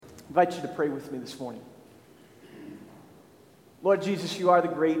invite you to pray with me this morning. Lord Jesus, you are the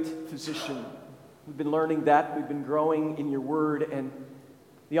great physician. We've been learning that. We've been growing in your word and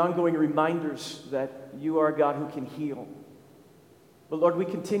the ongoing reminders that you are a God who can heal. But Lord, we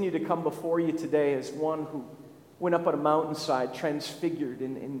continue to come before you today as one who went up on a mountainside transfigured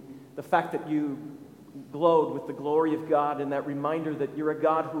in the fact that you glowed with the glory of God and that reminder that you're a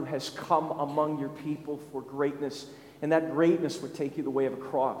God who has come among your people for greatness, and that greatness would take you the way of a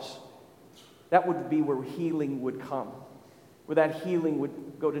cross. That would be where healing would come, where that healing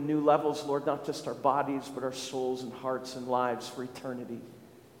would go to new levels, Lord, not just our bodies, but our souls and hearts and lives for eternity.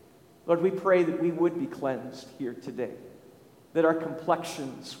 Lord, we pray that we would be cleansed here today, that our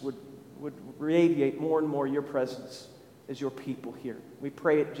complexions would radiate more and more your presence as your people here. We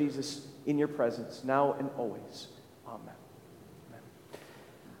pray it, Jesus, in your presence, now and always. Amen. Amen.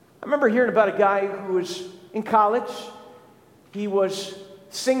 I remember hearing about a guy who was in college. He was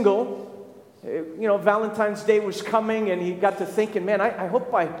single. Valentine's Day was coming, and he got to thinking, man, I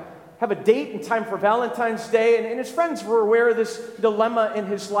hope I have a date in time for Valentine's Day. And his friends were aware of this dilemma in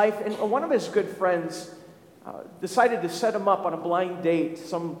his life. And one of his good friends decided to set him up on a blind date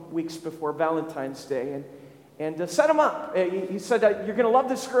some weeks before Valentine's Day. And set him up. He said, you're going to love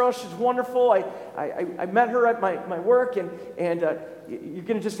this girl. She's wonderful. I met her at my work, and you're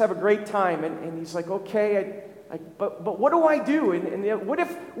going to just have a great time. And he's like, okay, but what do I do? And what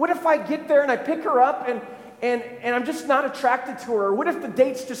if I get there and I pick her up and I'm just not attracted to her? Or what if the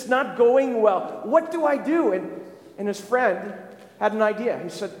date's just not going well? What do I do? And his friend had an idea. He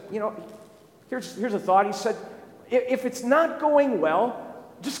said, here's a thought. He said, if it's not going well,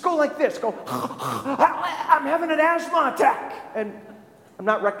 just go like this. Go, I'm having an asthma attack. And I'm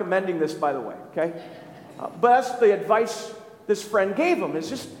not recommending this, by the way, okay? But that's the advice this friend gave him, is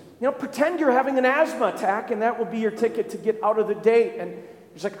just, pretend you're having an asthma attack, and that will be your ticket to get out of the date. And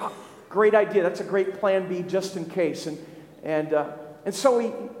he's like, oh, great idea. That's a great plan B just in case. And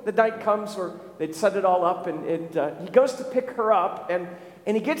so the night comes, or they'd set it all up, and he goes to pick her up, and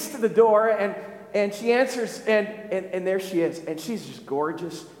he gets to the door, and she answers, and there she is. And she's just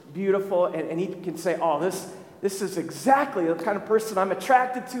gorgeous, beautiful, and he can say, oh, this is exactly the kind of person I'm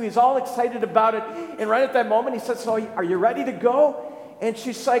attracted to. He's all excited about it. And right at that moment, he says, so are you ready to go? And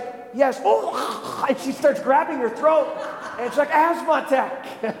she's like, yes. Oh, and she starts grabbing her throat. And it's like, asthma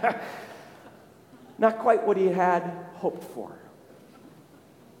attack. Not quite what he had hoped for.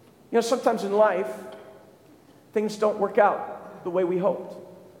 Sometimes in life, things don't work out the way we hoped.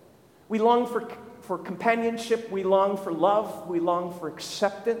 We long for companionship, we long for love, we long for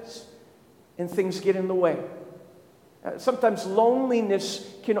acceptance, and things get in the way. Sometimes loneliness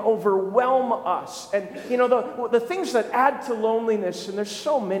can overwhelm us. And, the things that add to loneliness, and there's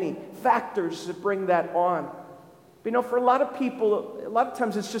so many factors that bring that on. But, for a lot of people, a lot of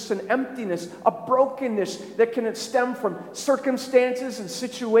times it's just an emptiness, a brokenness that can stem from circumstances and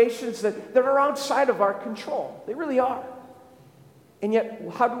situations that are outside of our control. They really are. And yet,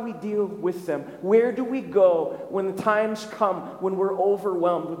 how do we deal with them? Where do we go when the times come when we're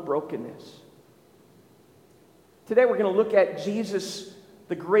overwhelmed with brokenness? Today, we're going to look at Jesus,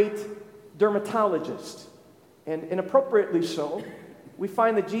 the great dermatologist. And appropriately so, we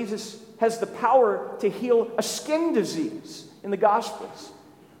find that Jesus has the power to heal a skin disease in the Gospels.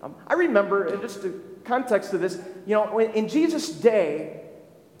 I remember, just the context of this, in Jesus' day,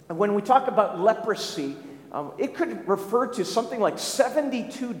 when we talk about leprosy, it could refer to something like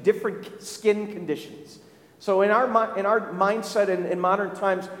 72 different skin conditions. So in our mindset in modern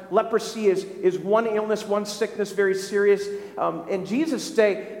times, leprosy is one illness, one sickness, very serious. In Jesus'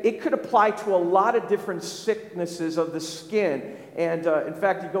 day, it could apply to a lot of different sicknesses of the skin. And in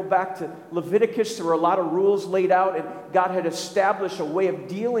fact, you go back to Leviticus, there were a lot of rules laid out, and God had established a way of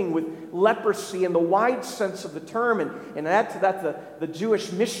dealing with leprosy in the wide sense of the term. And add to that the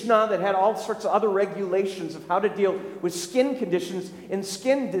Jewish Mishnah that had all sorts of other regulations of how to deal with skin conditions and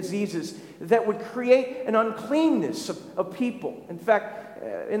skin diseases that would create an uncleanness of people. In fact,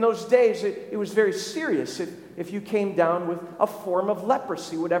 in those days, it was very serious if you came down with a form of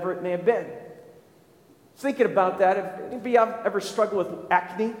leprosy, whatever it may have been. Thinking about that, have anybody ever struggled with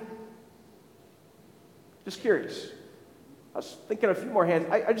acne? Just curious. I was thinking a few more hands.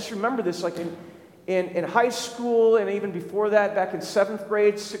 I just remember this like in high school and even before that, back in 7th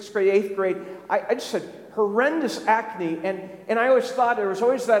grade, 6th grade, 8th grade. I just had horrendous acne, and I always thought there was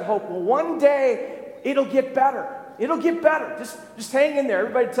always that hope, well, one day it'll get better. It'll get better. Just hang in there.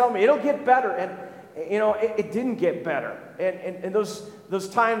 Everybody tell me, it'll get better. And it didn't get better. And those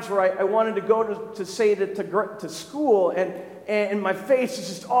times where I wanted to go to school, and my face is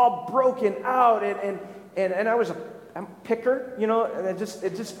just all broken out, and I was a picker, and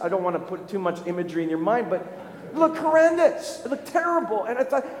I don't want to put too much imagery in your mind, but it looked horrendous. It looked terrible. And I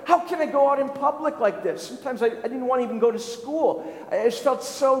thought, how can I go out in public like this? Sometimes I didn't want to even go to school. I just felt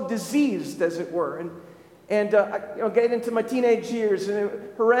so diseased, as it were. And I get into my teenage years and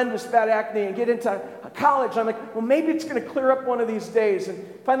horrendous bad acne, and get into college. I'm like, well, maybe it's going to clear up one of these days. And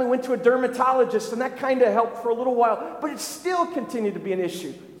finally went to a dermatologist, and that kind of helped for a little while. But it still continued to be an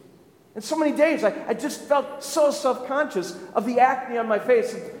issue. And so many days, I just felt so self-conscious of the acne on my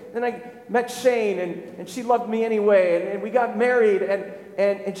face. And then I met Shane, and she loved me anyway, and we got married,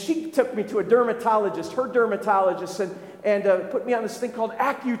 and she took me to a dermatologist, her dermatologist, and put me on this thing called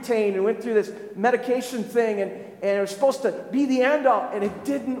Accutane, and went through this medication thing, and it was supposed to be the end-all, and it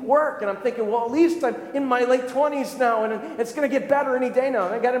didn't work. And I'm thinking, well, at least I'm in my late 20s now, and it's going to get better any day now.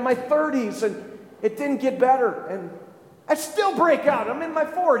 And I got in my 30s, and it didn't get better, and I still break out. I'm in my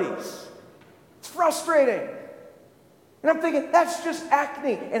 40s. It's frustrating. And I'm thinking, that's just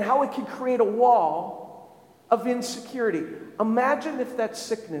acne and how it can create a wall of insecurity. Imagine if that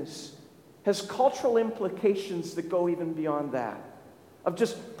sickness has cultural implications that go even beyond that, of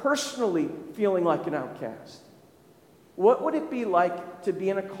just personally feeling like an outcast. What would it be like to be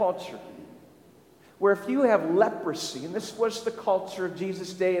in a culture where if you have leprosy, and this was the culture of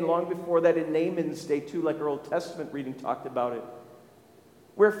Jesus' day and long before that in Naaman's day too, like our Old Testament reading talked about it,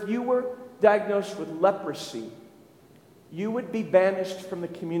 where if you were diagnosed with leprosy, you would be banished from the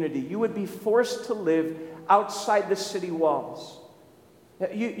community. You would be forced to live outside the city walls.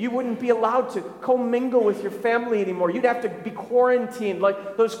 You wouldn't be allowed to commingle with your family anymore. You'd have to be quarantined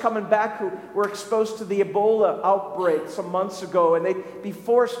like those coming back who were exposed to the Ebola outbreak some months ago, and they'd be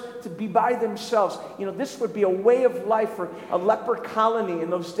forced to be by themselves. This would be a way of life for a leper colony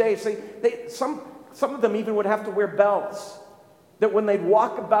in those days. Some of them even would have to wear bells, that when they'd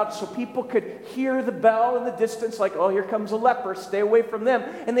walk about so people could hear the bell in the distance, like, oh, here comes a leper, stay away from them.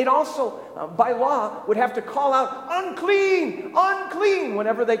 And they'd also, by law, would have to call out, unclean, unclean,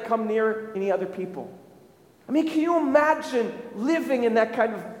 whenever they come near any other people. I mean, can you imagine living in that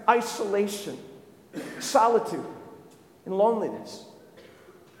kind of isolation, solitude, and loneliness,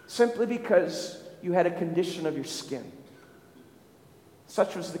 simply because you had a condition of your skin?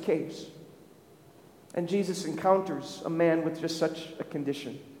 Such was the case. And Jesus encounters a man with just such a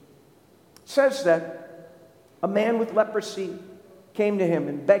condition. It says that a man with leprosy came to him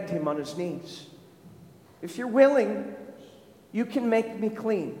and begged him on his knees. If you're willing, you can make me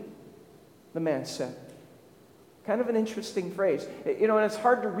clean, the man said. Kind of an interesting phrase. And it's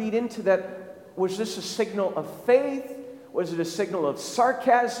hard to read into that. Was this a signal of faith? Was it a signal of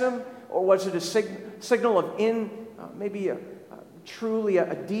sarcasm? Or was it a signal of truly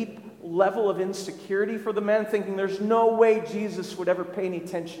a deep level of insecurity for the man, thinking there's no way Jesus would ever pay any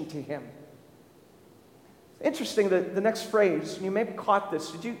attention to him? Interesting, the next phrase, you may have caught this.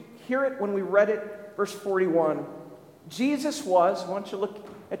 Did you hear it when we read it? Verse 41. Jesus was, why don't you look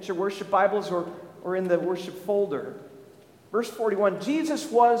at your worship Bibles or in the worship folder. Verse 41, Jesus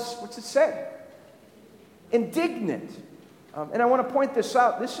was, what's it say? Indignant. And I want to point this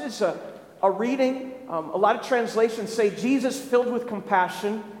out. This is a reading. A lot of translations say Jesus filled with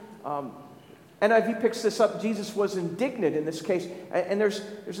compassion. NIV picks this up. Jesus was indignant in this case. And there's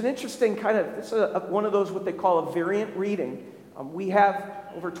an interesting kind of, this is one of those what they call a variant reading. We have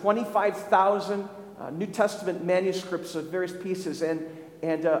over 25,000 New Testament manuscripts of various pieces.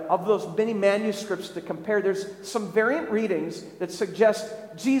 And of those many manuscripts to compare, there's some variant readings that suggest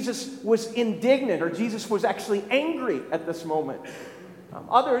Jesus was indignant or Jesus was actually angry at this moment.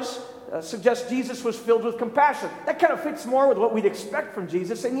 Others suggest Jesus was filled with compassion. That kind of fits more with what we'd expect from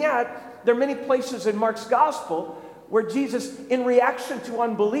Jesus. And yet, there are many places in Mark's gospel where Jesus, in reaction to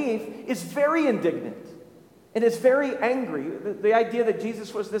unbelief, is very indignant and is very angry. The idea that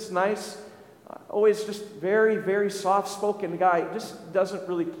Jesus was this nice, always just very, very soft-spoken guy just doesn't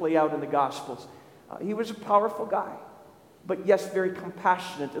really play out in the Gospels. He was a powerful guy, but yes, very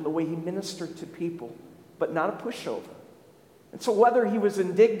compassionate in the way he ministered to people, but not a pushover. And so whether he was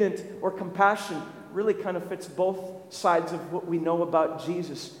indignant or compassionate really kind of fits both sides of what we know about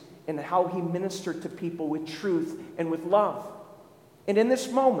Jesus and how he ministered to people with truth and with love. And in this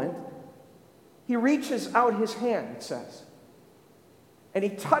moment, he reaches out his hand, it says, and he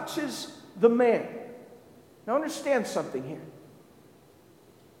touches the man. Now understand something here.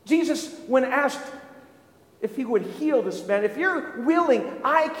 Jesus, when asked if he would heal this man, if you're willing,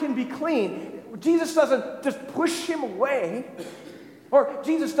 I can be clean. Jesus doesn't just push him away, or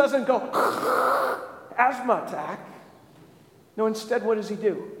Jesus doesn't go, asthma attack. No, instead, what does he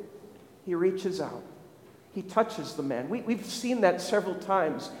do? He reaches out he touches the man. We've seen that several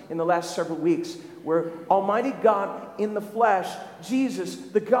times in the last several weeks, where Almighty God in the flesh, Jesus,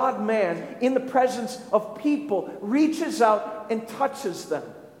 the God-man, in the presence of people, reaches out and touches them.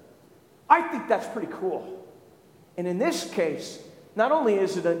 I think that's pretty cool. And in this case, not only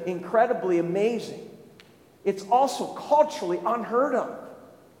is it incredibly amazing, it's also culturally unheard of.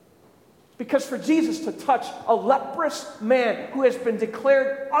 Because for Jesus to touch a leprous man who has been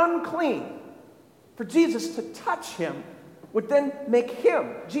declared unclean, for Jesus to touch him would then make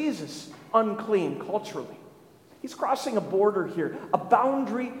him, Jesus, unclean culturally. He's crossing a border here, a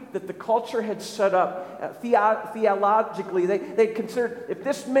boundary that the culture had set up theologically. They considered if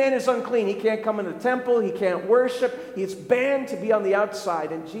this man is unclean, he can't come in the temple, he can't worship, he's banned to be on the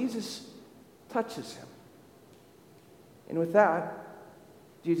outside. And Jesus touches him. And with that,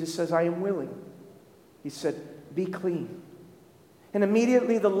 Jesus says, I am willing. He said, be clean. And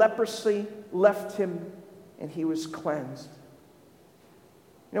immediately the leprosy left him and he was cleansed.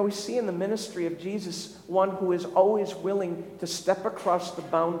 You know, we see in the ministry of Jesus one who is always willing to step across the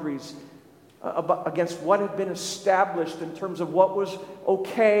boundaries against what had been established in terms of what was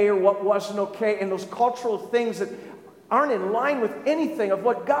okay or what wasn't okay, and those cultural things that aren't in line with anything of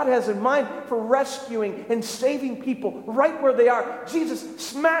what God has in mind for rescuing and saving people right where they are. Jesus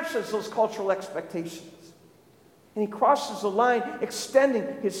smashes those cultural expectations. And he crosses the line,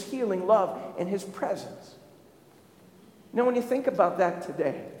 extending his healing love and his presence. You know, when you think about that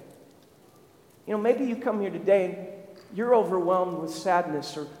today, you know, maybe you come here today and you're overwhelmed with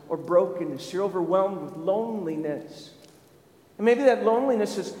sadness or brokenness. You're overwhelmed with loneliness. And maybe that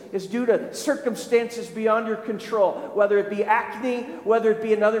loneliness is due to circumstances beyond your control, whether it be acne, whether it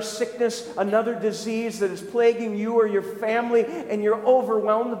be another sickness, another disease that is plaguing you or your family, and you're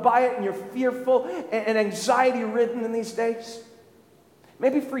overwhelmed by it and you're fearful and anxiety-ridden in these days.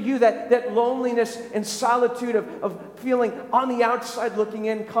 Maybe for you that loneliness and solitude of feeling on the outside looking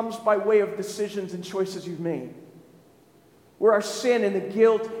in comes by way of decisions and choices you've made, where our sin and the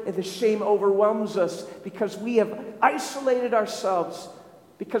guilt and the shame overwhelms us because we have isolated ourselves,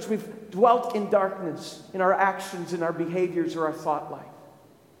 because we've dwelt in darkness in our actions, in our behaviors, or our thought life.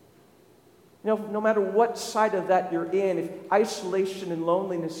 You know, no matter what side of that you're in, if isolation and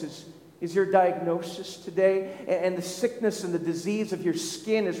loneliness is your diagnosis today, and the sickness and the disease of your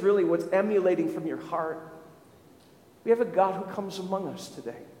skin is really what's emanating from your heart, we have a God who comes among us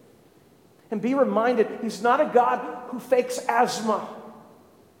today. And be reminded, he's not a God who fakes asthma,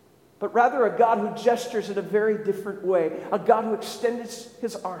 but rather a God who gestures in a very different way, a God who extends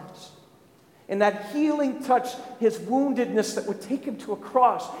his arms. And that healing touch, his woundedness that would take him to a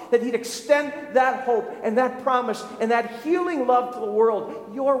cross, that he'd extend that hope and that promise and that healing love to the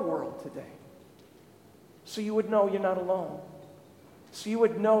world, your world today. So you would know you're not alone. So you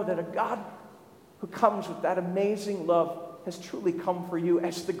would know that a God who comes with that amazing love has truly come for you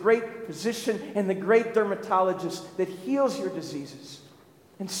as the great physician and the great dermatologist that heals your diseases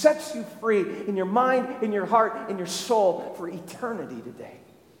and sets you free in your mind, in your heart, in your soul for eternity today.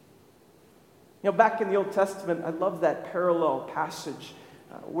 You know, back in the Old Testament, I love that parallel passage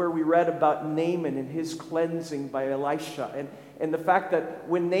where we read about Naaman and his cleansing by Elisha. And the fact that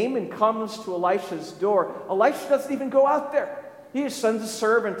when Naaman comes to Elisha's door, Elisha doesn't even go out there. He just sends a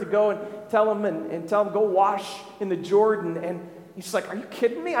servant to go and tell him, go wash in the Jordan. And he's like, are you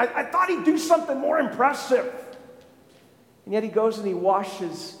kidding me? I thought he'd do something more impressive. And yet he goes and he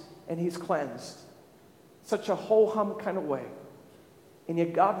washes and he's cleansed. Such a ho-hum kind of way. And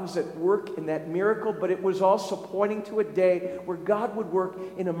yet God was at work in that miracle, but it was also pointing to a day where God would work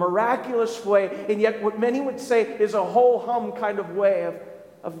in a miraculous way, and yet what many would say is a ho-hum kind of way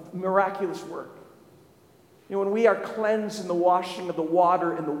of miraculous work. You know, when we are cleansed in the washing of the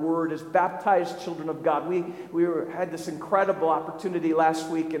water and the Word as baptized children of God, we had this incredible opportunity last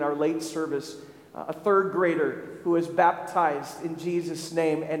week in our late service, a third grader who was baptized in Jesus'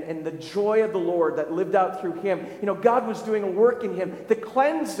 name, and the joy of the Lord that lived out through him. You know, God was doing a work in him, the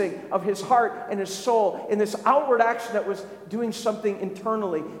cleansing of his heart and his soul in this outward action that was doing something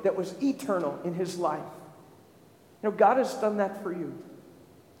internally that was eternal in his life. You know, God has done that for you.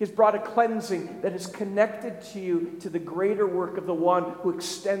 He's brought a cleansing that is connected to you to the greater work of the one who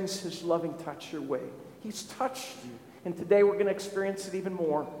extends his loving touch your way. He's touched you, and today we're going to experience it even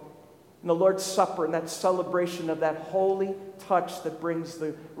more. And the Lord's Supper and that celebration of that holy touch that brings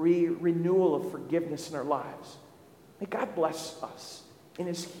the renewal of forgiveness in our lives. May God bless us in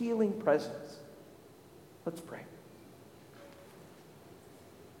his healing presence. Let's pray.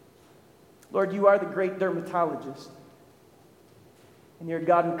 Lord, you are the great dermatologist. And you're a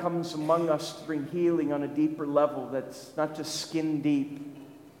God who comes among us to bring healing on a deeper level that's not just skin deep,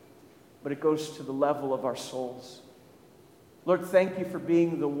 but it goes to the level of our souls. Lord, thank you for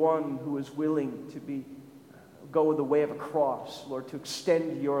being the one who is willing to go the way of a cross, Lord, to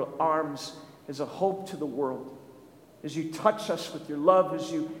extend your arms as a hope to the world. As you touch us with your love,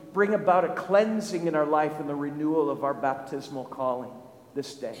 as you bring about a cleansing in our life and the renewal of our baptismal calling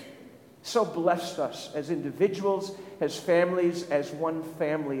this day. So bless us as individuals, as families, as one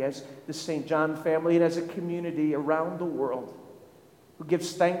family, as the St. John family, and as a community around the world who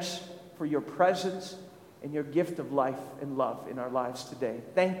gives thanks for your presence and your gift of life and love in our lives today.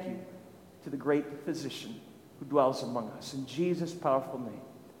 Thank you to the great physician who dwells among us. In Jesus' powerful name,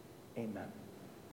 amen.